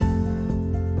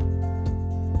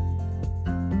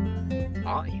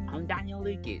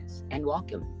Lucas, and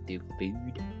welcome to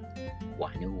Food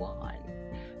 101.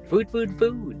 Food,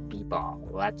 people.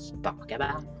 Let's talk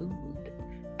about food.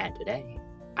 And today,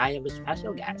 I have a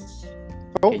special guest.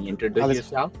 Oh, Can you introduce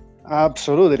yourself?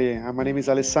 absolutely. My name is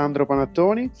Alessandro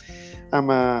Panattoni. I'm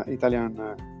an Italian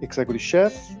executive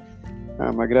chef.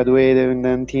 I'm a graduated in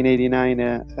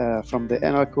 1989 from the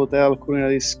Enac Hotel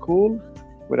Culinary School,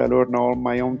 where I learned all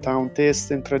my hometown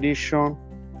taste and tradition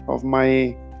of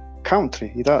my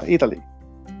country, Italy.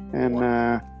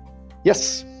 And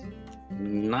yes,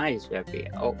 Nice, Pepe.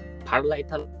 Oh, parla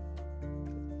italiano.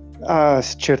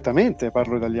 certamente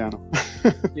parlo italiano.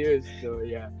 Yes, so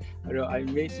yeah. I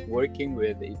miss working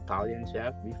with Italian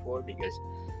chef before because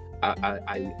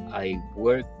I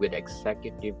work with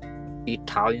executive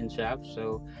Italian chefs,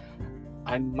 so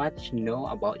I much know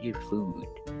about your food.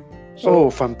 Oh, So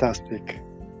fantastic.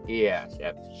 yeah,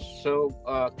 chef. So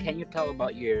can you tell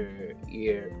about your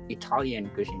Italian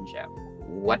cuisine, chef?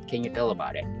 What can you tell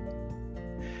about it?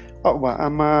 Oh, well,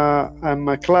 I'm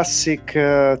a classic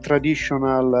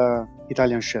traditional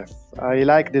Italian chef. I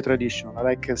like the tradition. I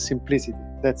like simplicity.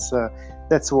 That's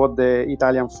what the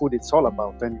Italian food is all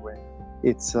about. Anyway,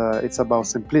 it's about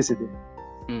simplicity.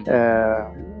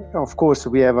 Of course,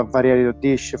 we have a variety of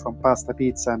dish from pasta,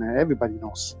 pizza, and everybody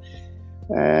knows.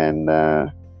 And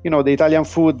the Italian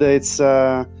food.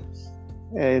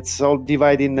 It's all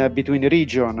divided in between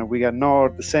region. We got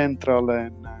north, central,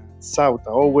 and south.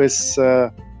 I always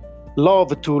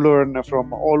love to learn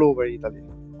from all over Italy,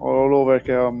 all over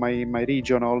my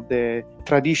region, all the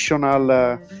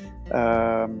traditional,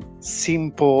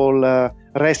 simple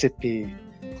recipe.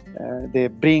 They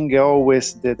bring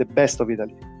always the best of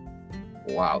Italy.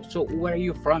 Wow. So where are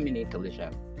you from in Italy,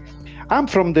 chef? I'm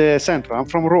from the central. I'm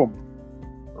from Rome.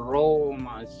 Rome.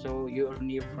 So you're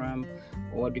near from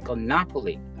what do you call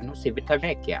Napoli? No,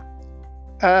 Civitavecchia.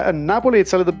 Napoli,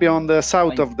 it's a little bit on the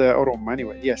south of the Rome.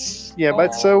 Anyway, yes, yeah,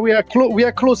 but Oh, we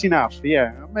are close enough.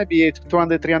 Yeah, maybe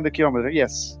 200, 300 kilometers.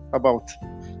 Yes, about.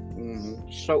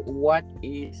 So what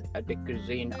is the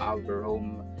cuisine of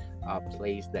Rome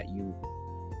place that you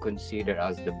consider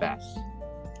as the best?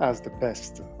 As the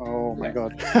best. Oh my Yes.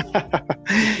 God.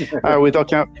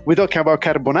 We're talking about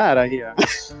carbonara here.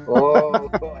 Oh,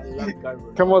 I love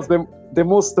carbonara. Come on, the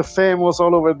most famous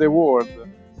all over the world.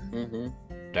 Mm-hmm.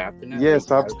 Definitely. Yes,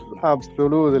 Definitely.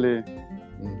 absolutely.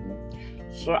 Mhm.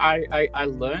 So I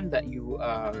learned that you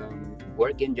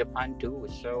work in Japan too.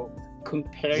 So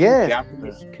comparing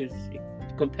Yes.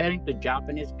 comparing to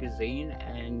Japanese cuisine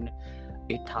and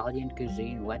Italian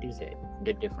cuisine, what is it?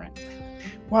 The difference?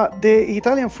 Well, the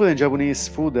Italian food and Japanese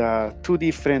food are two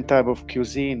different type of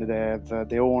cuisine. They have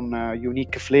their own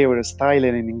unique flavor, style,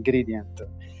 and ingredient.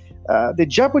 The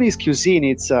Japanese cuisine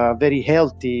it's very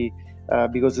healthy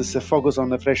because it's a focus on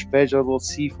the fresh vegetables,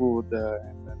 seafood,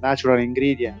 and natural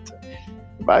ingredient.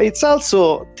 But it's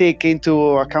also take into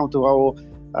account of how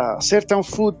certain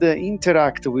food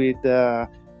interact with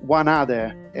one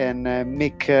another and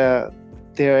make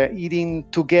their eating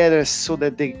together so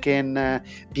that they can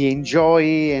be enjoy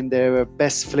and their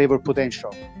best flavor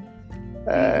potential.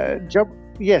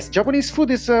 Yes, Japanese food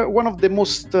is one of the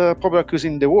most popular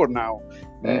cuisine in the world now.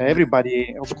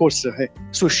 Everybody, of course,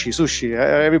 sushi.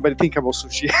 Everybody think about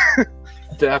sushi.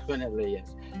 Definitely,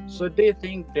 yes. So do you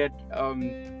think that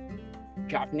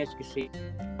Japanese cuisine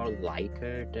is more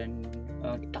lighter than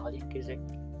Italian cuisine?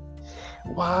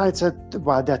 Well,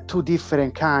 there are two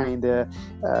different kind. The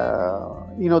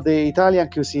Italian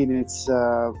cuisine it's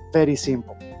very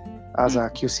simple as a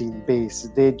cuisine base.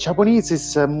 The Japanese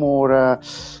is more,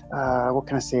 what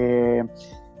can I say?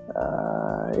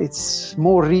 It's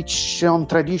more rich on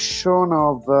tradition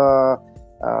of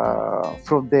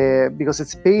because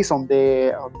it's based on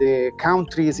the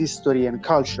country's history and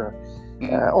culture.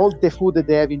 All the food that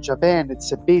they have in Japan,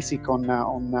 it's basic on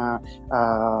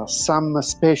some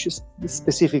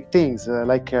specific things,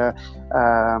 like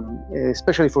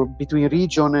especially for between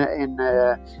region and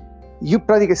you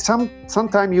practically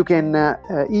sometimes you can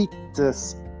eat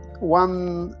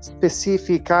one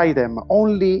specific item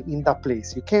only in that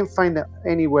place. You can't find it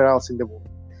anywhere else in the world.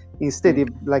 Instead,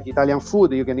 like Italian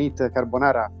food, you can eat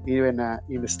carbonara even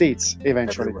in the States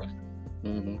eventually.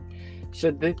 Mm-hmm. So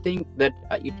do you think that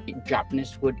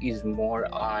Japanese food is more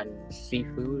on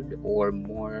seafood or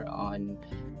more on,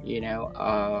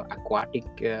 aquatic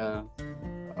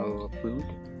food?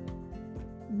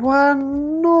 Well,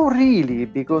 not really,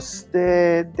 because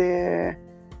the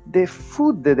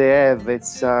food that they have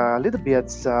it's a little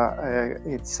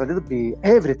bit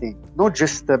everything, not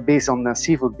just based on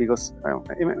seafood. Because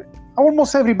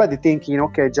almost everybody thinking,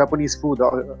 okay, Japanese food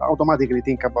automatically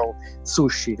think about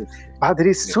sushi, but there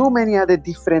is so many other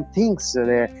different things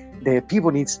the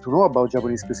people needs to know about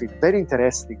Japanese cuisine. Very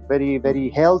interesting, very, very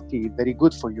healthy, very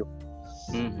good for you.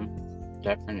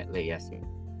 Definitely, yes.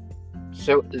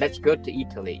 So let's go to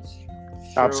Italy.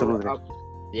 So, Absolutely.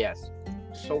 Yes.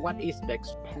 So what is the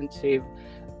expensive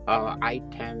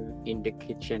item in the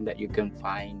kitchen that you can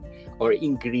find, or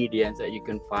ingredients that you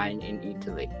can find in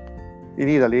Italy? In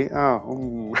Italy,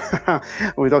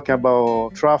 we're talking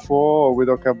about truffle, or we're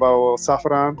talking about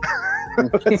saffron.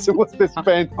 That's the most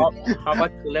expensive. How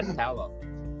about culatello?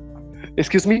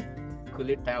 Excuse me?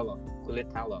 Culatello.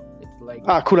 It's like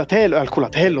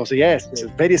Culatello. So yes, it's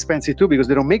very expensive too because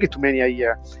they don't make it too many a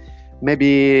year.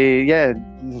 Maybe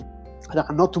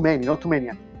not too many.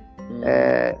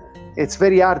 It's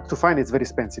very hard to find. It's very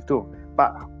expensive too.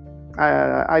 But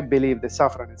I believe the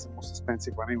saffron is the most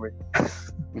expensive one anyway.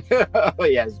 Oh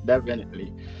yes,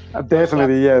 definitely.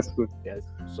 Definitely, so, yes. Good. Yes.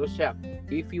 So chef,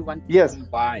 if you want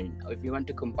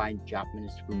to combine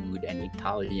Japanese food and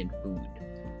Italian food,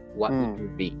 what would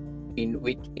it be? In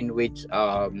which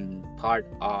part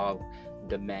of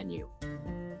the menu?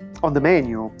 On the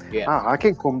menu, yes. I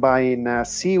can combine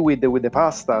seaweed with the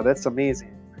pasta. That's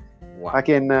amazing. Wow. I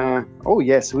can.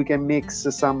 We can mix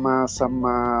some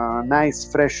nice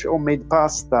fresh homemade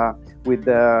pasta with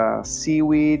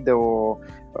seaweed or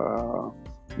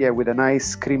with a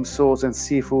nice cream sauce and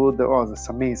seafood. Oh, that's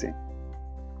amazing.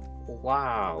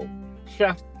 Wow,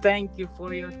 chef, thank you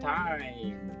for your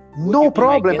time. No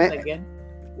problem.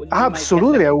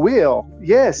 Absolutely, I will.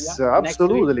 Yes,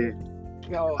 absolutely.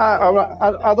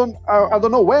 I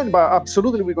don't know when, but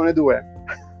absolutely we're gonna do it.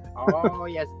 Oh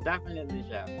yes, definitely,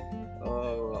 chef.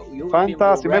 You will be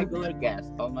my regular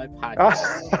guest on my podcast.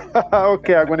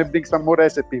 Okay, I'm gonna bring some more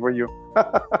recipe for you.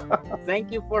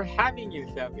 Thank you for having you,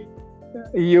 chef.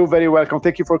 You're very welcome.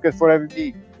 Thank you for having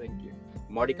me. Thank you.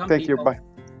 More to come. Thank people. you. Bye.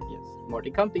 Yes, more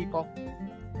to come, people.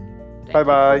 Bye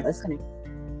bye. Listening,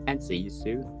 and see you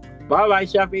soon. Bye bye,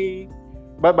 Shafi.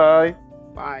 Bye bye.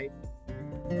 Bye.